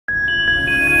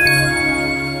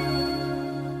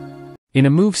In a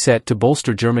move set to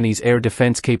bolster Germany's air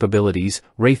defense capabilities,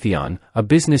 Raytheon, a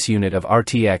business unit of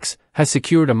RTX, has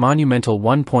secured a monumental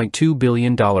 $1.2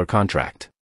 billion contract.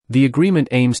 The agreement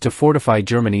aims to fortify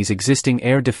Germany's existing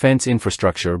air defense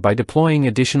infrastructure by deploying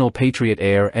additional Patriot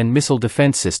air and missile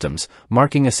defense systems,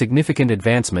 marking a significant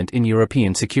advancement in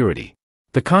European security.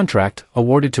 The contract,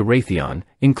 awarded to Raytheon,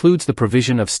 includes the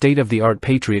provision of state-of-the-art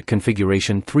Patriot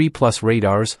Configuration 3+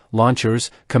 radars, launchers,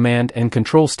 command and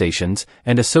control stations,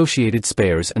 and associated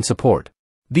spares and support.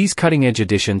 These cutting-edge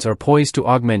additions are poised to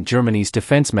augment Germany's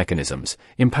defense mechanisms,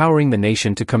 empowering the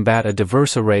nation to combat a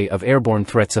diverse array of airborne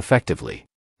threats effectively.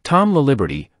 Tom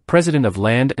Laliberty, president of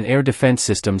Land and Air Defense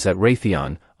Systems at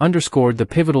Raytheon, underscored the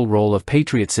pivotal role of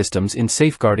Patriot systems in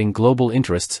safeguarding global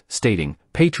interests, stating,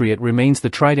 "Patriot remains the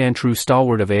tried-and-true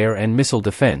stalwart of air and missile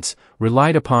defense,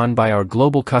 relied upon by our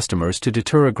global customers to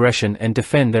deter aggression and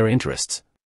defend their interests."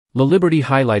 Laliberty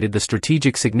highlighted the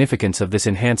strategic significance of this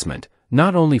enhancement,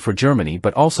 not only for Germany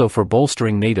but also for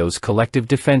bolstering NATO's collective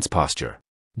defense posture.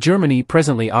 Germany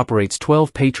presently operates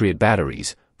 12 Patriot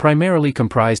batteries, primarily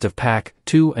comprised of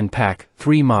PAC-2 and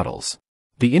PAC-3 models.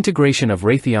 The integration of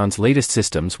Raytheon's latest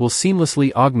systems will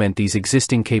seamlessly augment these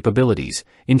existing capabilities,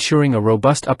 ensuring a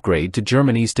robust upgrade to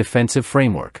Germany's defensive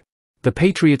framework. The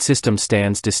Patriot system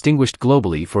stands distinguished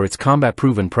globally for its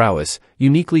combat-proven prowess,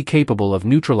 uniquely capable of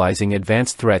neutralizing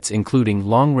advanced threats including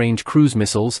long-range cruise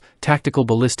missiles, tactical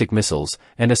ballistic missiles,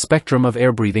 and a spectrum of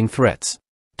air-breathing threats.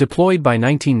 Deployed by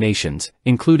 19 nations,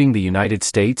 including the United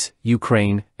States,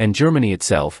 Ukraine, and Germany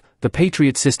itself, the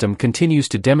Patriot system continues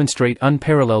to demonstrate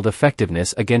unparalleled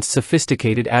effectiveness against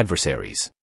sophisticated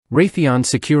adversaries. Raytheon's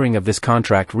securing of this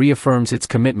contract reaffirms its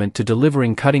commitment to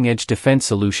delivering cutting-edge defense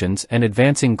solutions and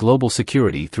advancing global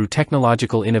security through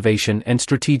technological innovation and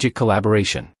strategic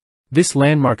collaboration. This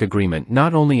landmark agreement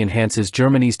not only enhances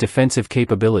Germany's defensive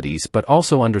capabilities but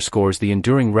also underscores the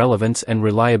enduring relevance and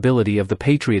reliability of the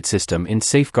Patriot system in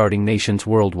safeguarding nations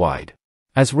worldwide.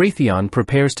 As Raytheon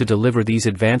prepares to deliver these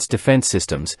advanced defense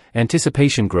systems,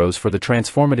 anticipation grows for the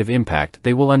transformative impact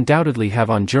they will undoubtedly have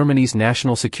on Germany's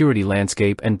national security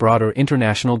landscape and broader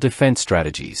international defense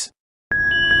strategies.